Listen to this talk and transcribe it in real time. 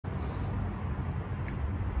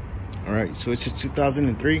Alright, so it's a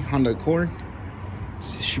 2003 Honda Accord.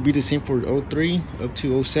 It should be the same for 03 up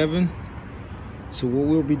to 07. So what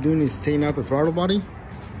we'll be doing is taking out the throttle body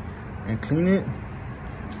and clean it.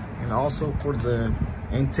 And also for the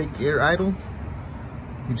intake air idle,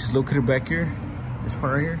 which is located back here, this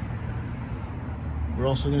part right here, we're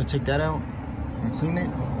also going to take that out and clean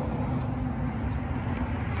it,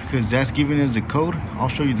 because that's giving us the code. I'll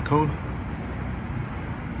show you the code.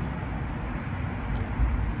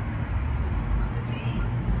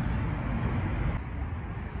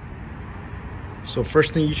 So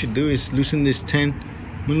first thing you should do is loosen this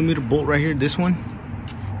 10mm bolt right here, this one.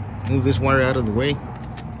 Move this wire out of the way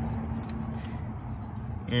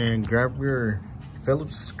and grab your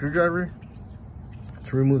Phillips screwdriver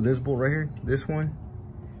to remove this bolt right here, this one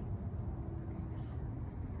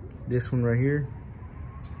right here,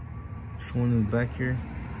 this one in the back here,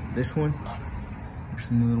 this one. There's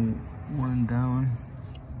another one down,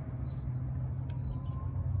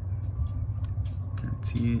 can't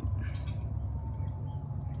see it.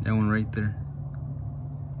 That one right there.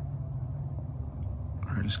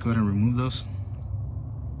 All right, let's go ahead and remove those.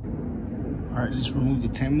 All right, let's remove the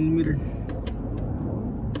 10mm.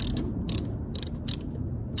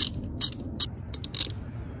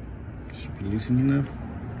 Should be loosened enough.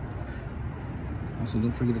 Also,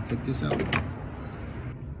 don't forget to take this out.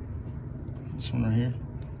 This one right here.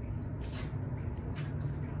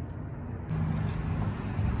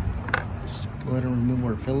 Let's go ahead and remove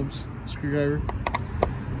our Phillips screwdriver.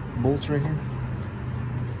 Bolts right here.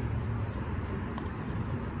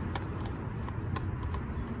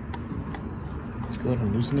 Let's go ahead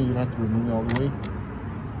and loosen it. You don't have to remove it all the way.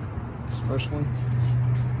 This first one.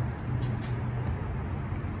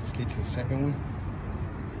 Let's get to the second one.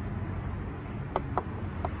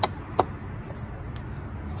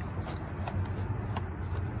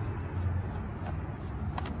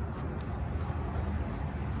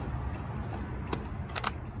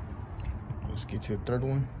 Let's get to the third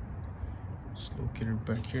one. It's located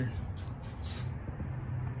back here.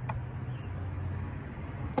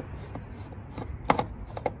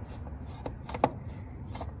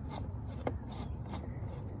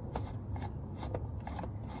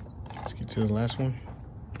 Let's get to the last one.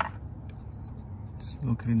 It's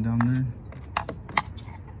located down there.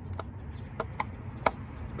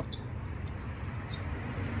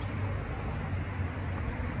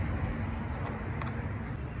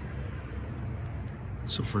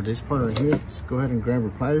 So for this part right here, let's go ahead and grab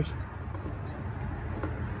your pliers.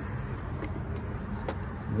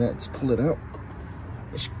 Let's pull it out.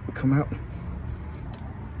 It should come out.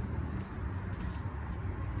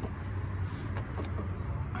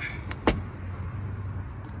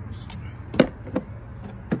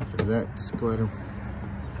 After that, let's go ahead and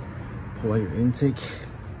pull out your intake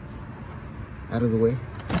out of the way.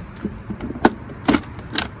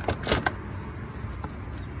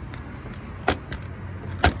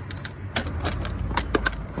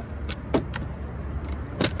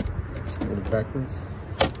 Backwards,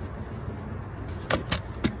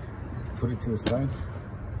 put it to the side.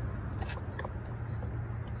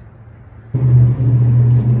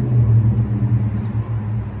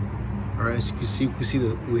 All right, as you can see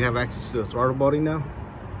that we have access to the throttle body now.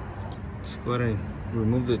 Just go ahead and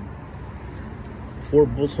remove the 4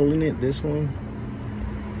 bolts holding it. This one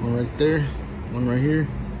right there, one right here.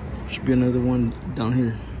 Should be another one down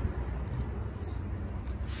here.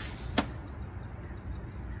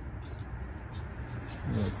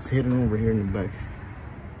 It's hidden over here in the back.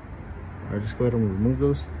 All right, just go ahead and remove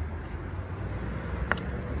those.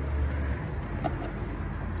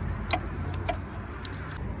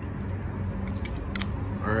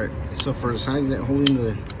 All right, so for the size that holding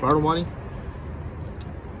the throttle body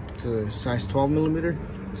to size 12mm,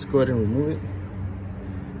 let's go ahead and remove it.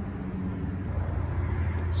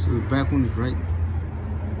 So the back one is right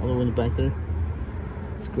all the way in the back there.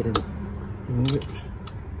 Let's go ahead and remove it.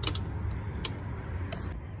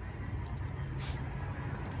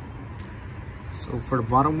 So for the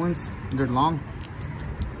bottom ones, they're long,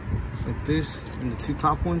 just like this, and the 2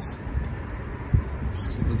 top ones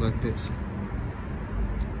should look like this.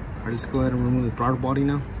 All right, let's go ahead and remove the throttle body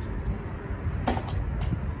now.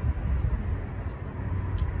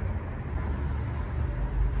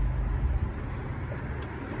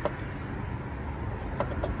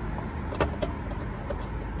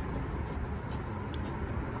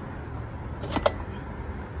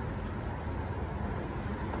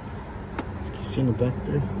 See in the back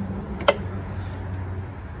there?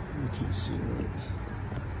 You can't see it right.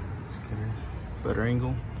 Let's get a better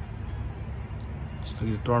angle. Just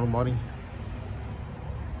look at the throttle body.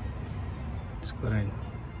 Just go ahead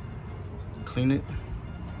and clean it.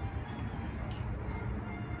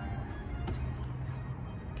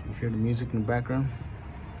 Hear the music in the background.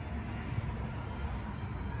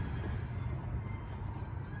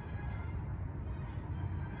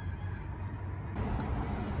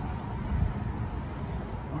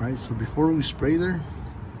 Alright, so before we spray there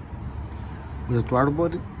with a throttle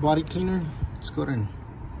body cleaner, let's go ahead and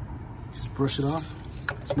just brush it off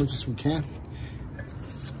as much as we can.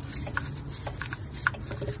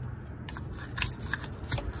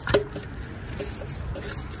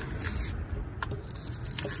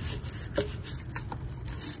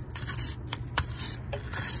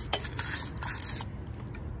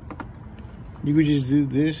 You could just do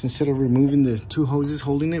this instead of removing the two hoses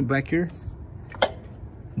holding it back here.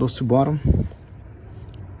 Those two bottom.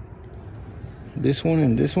 This one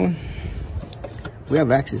and this one. We have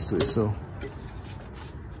access to it, so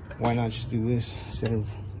why not just do this instead of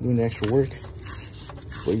doing the extra work?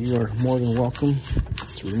 But you are more than welcome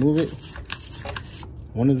to remove it.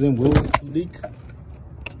 One of them will leak.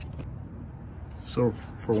 So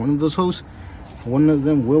for one of those hoses, one of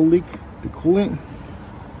them will leak the coolant.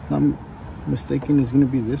 If I'm not mistaken, is going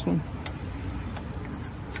to be this one.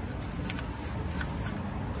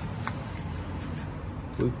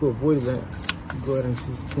 We could avoid that. Go ahead and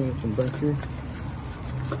just clean it from back here.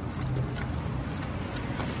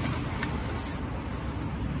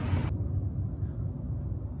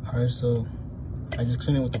 Alright, so I just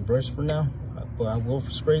clean it with the brush for now, but I will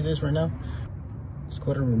spray this right now. Let's go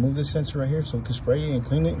ahead and remove this sensor right here so we can spray it and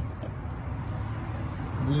clean it.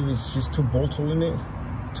 I believe it's just two bolts holding it,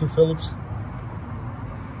 two Phillips.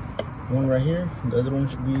 One right here, the other one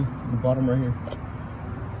should be in the bottom right here.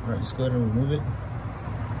 Alright, let's go ahead and remove it.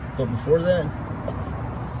 But before that,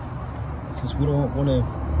 since we don't want to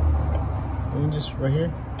ruin this right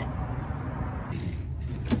here,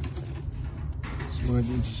 so go ahead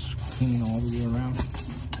and just clean it all the way around.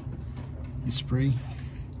 The spray.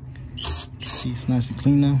 See, it's nice and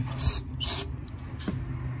clean now.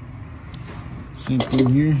 Same thing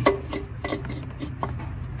here.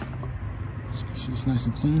 See, it's nice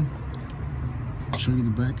and clean. I'll show you the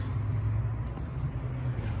back.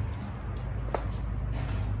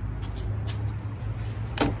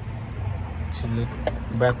 See, the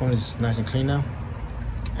back one is nice and clean now.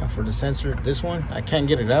 And for the sensor, this one, I can't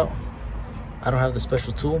get it out. I don't have the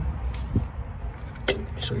special tool. Let me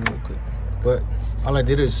show you real quick. But all I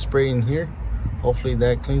did is spray in here. Hopefully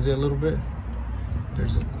that cleans it a little bit.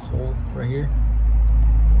 There's a hole right here.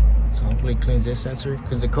 So hopefully it cleans this sensor.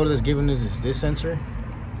 Because the code that's given us is this sensor.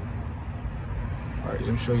 All right,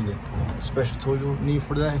 let me show you the special tool you'll need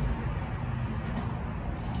for that.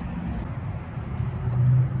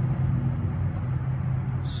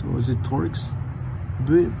 So is it Torx a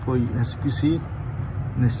bit, but as you can see,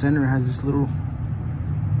 in the center it has this little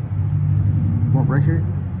bump right here.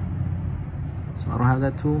 So I don't have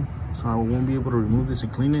that tool, so I won't be able to remove this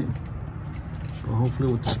and clean it. But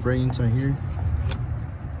hopefully with the spray inside here,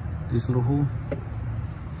 this little hole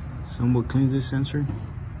somewhat cleans this sensor.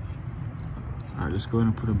 All right, let's go ahead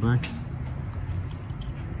and put it back.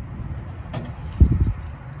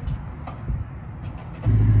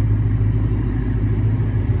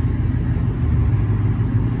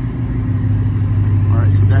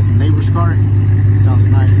 That's the neighbor's car. Sounds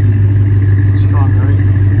nice and strong, right?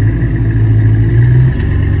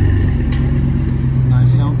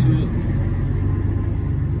 Nice sound to it.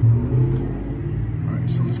 Alright,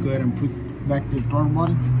 so let's go ahead and put back the throttle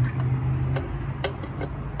body.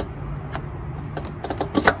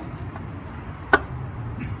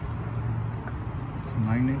 Let's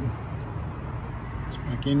line it. It's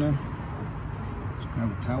back in there. Let's grab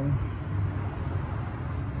a towel.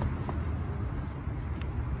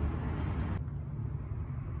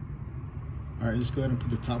 All right, let's go ahead and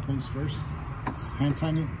put the top ones first. Let's hand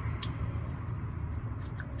tighten it.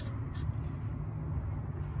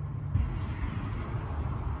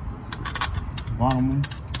 The bottom ones.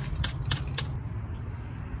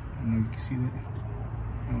 I don't know if you can see that.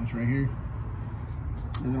 That one's right here.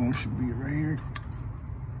 The other one should be right here.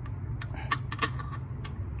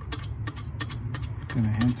 Gonna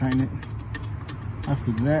hand tighten it.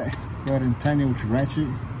 After that, go ahead and tighten it with your ratchet,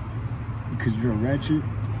 because you're a ratchet.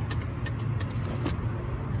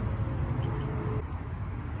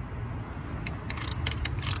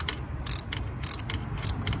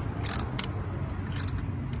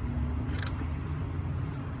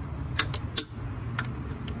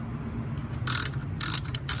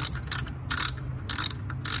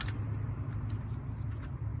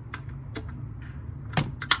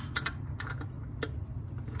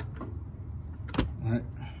 Alright,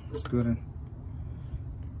 let's go ahead and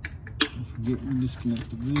don't forget we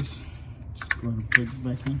disconnected this. Just go ahead and plug it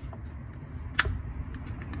back in.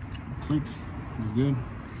 It clicks, it's good.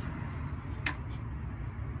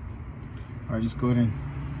 All right, just go ahead and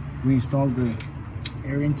reinstall the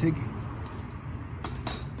air intake.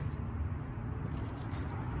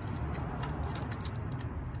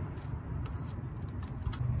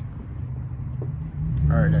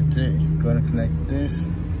 All right, that's it. Go ahead and connect this.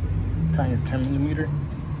 Tighten your 10mm.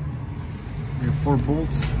 Your 4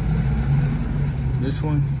 bolts. This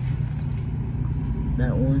one,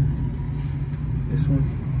 that one, this one,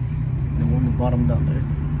 and the one at the bottom down there.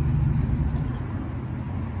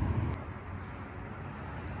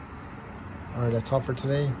 All right, that's all for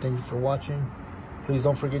today. Thank you for watching. Please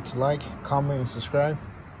don't forget to like, comment, and subscribe.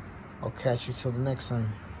 I'll catch you till the next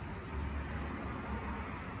time.